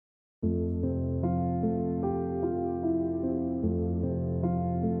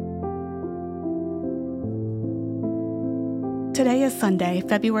Today is Sunday,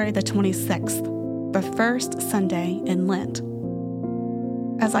 February the 26th, the first Sunday in Lent.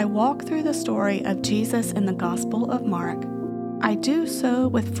 As I walk through the story of Jesus in the Gospel of Mark, I do so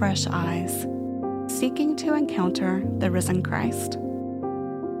with fresh eyes, seeking to encounter the risen Christ.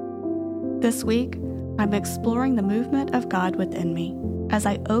 This week, I'm exploring the movement of God within me as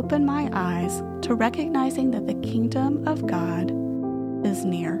I open my eyes to recognizing that the kingdom of God is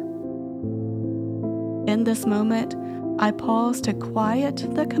near. In this moment, I pause to quiet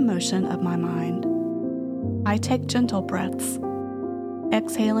the commotion of my mind. I take gentle breaths,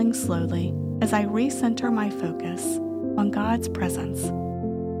 exhaling slowly as I recenter my focus on God's presence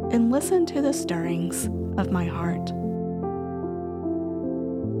and listen to the stirrings of my heart.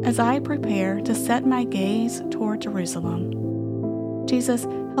 As I prepare to set my gaze toward Jerusalem, Jesus,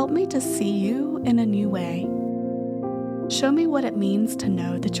 help me to see you in a new way. Show me what it means to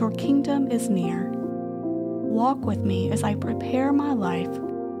know that your kingdom is near. Walk with me as I prepare my life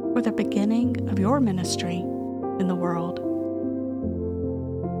for the beginning of your ministry in the world.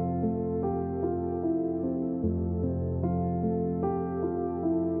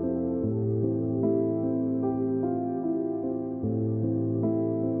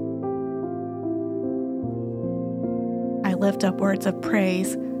 I lift up words of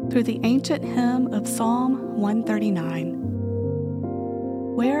praise through the ancient hymn of Psalm 139.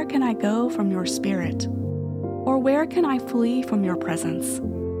 Where can I go from your spirit? Or where can I flee from your presence?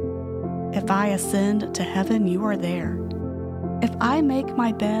 If I ascend to heaven, you are there. If I make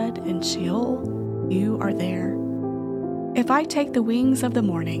my bed in Sheol, you are there. If I take the wings of the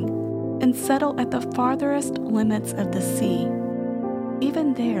morning and settle at the farthest limits of the sea,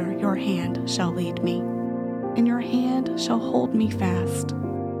 even there your hand shall lead me, and your hand shall hold me fast.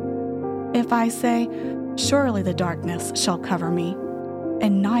 If I say, surely the darkness shall cover me,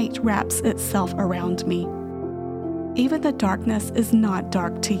 and night wraps itself around me, even the darkness is not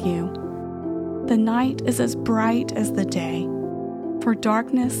dark to you. The night is as bright as the day, for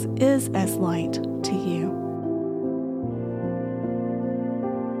darkness is as light to you.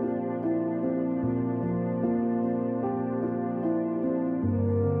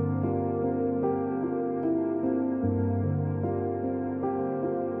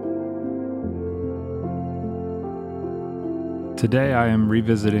 Today I am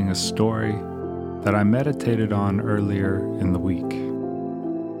revisiting a story that I meditated on earlier in the week.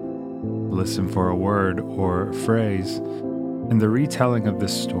 Listen for a word or phrase in the retelling of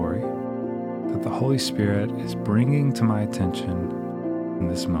this story that the Holy Spirit is bringing to my attention in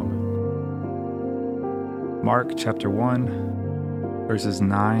this moment. Mark chapter 1, verses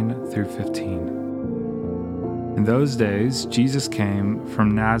 9 through 15. In those days, Jesus came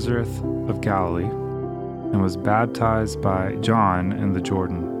from Nazareth of Galilee and was baptized by John in the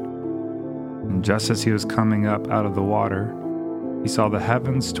Jordan. And just as he was coming up out of the water, he saw the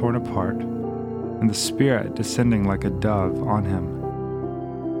heavens torn apart and the Spirit descending like a dove on him.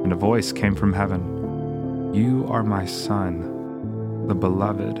 And a voice came from heaven, "You are my Son, the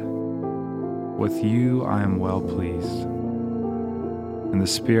Beloved. With you I am well pleased." And the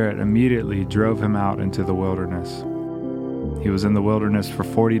Spirit immediately drove him out into the wilderness. He was in the wilderness for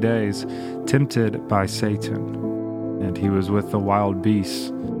 40 days, tempted by Satan, and he was with the wild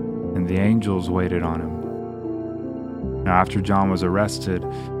beasts, and the angels waited on him. Now after John was arrested,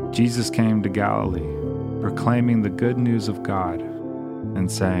 Jesus came to Galilee, proclaiming the good news of God, and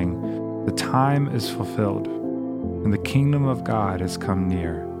saying, "The time is fulfilled, and the kingdom of God has come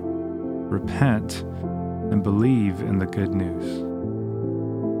near. Repent and believe in the good news."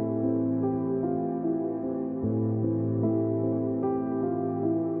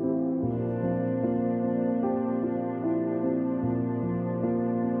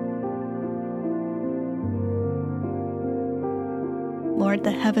 Lord,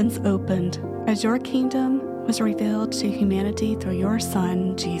 the heavens opened as your kingdom was revealed to humanity through your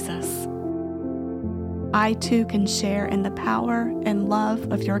Son, Jesus. I too can share in the power and love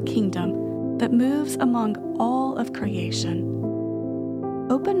of your kingdom that moves among all of creation.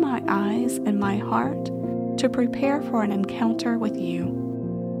 Open my eyes and my heart to prepare for an encounter with you.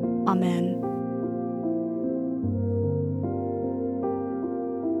 Amen.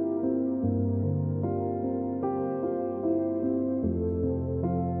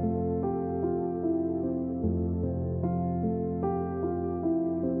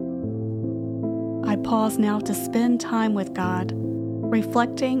 I pause now to spend time with God,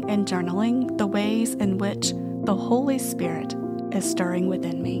 reflecting and journaling the ways in which the Holy Spirit is stirring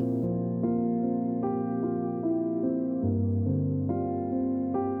within me.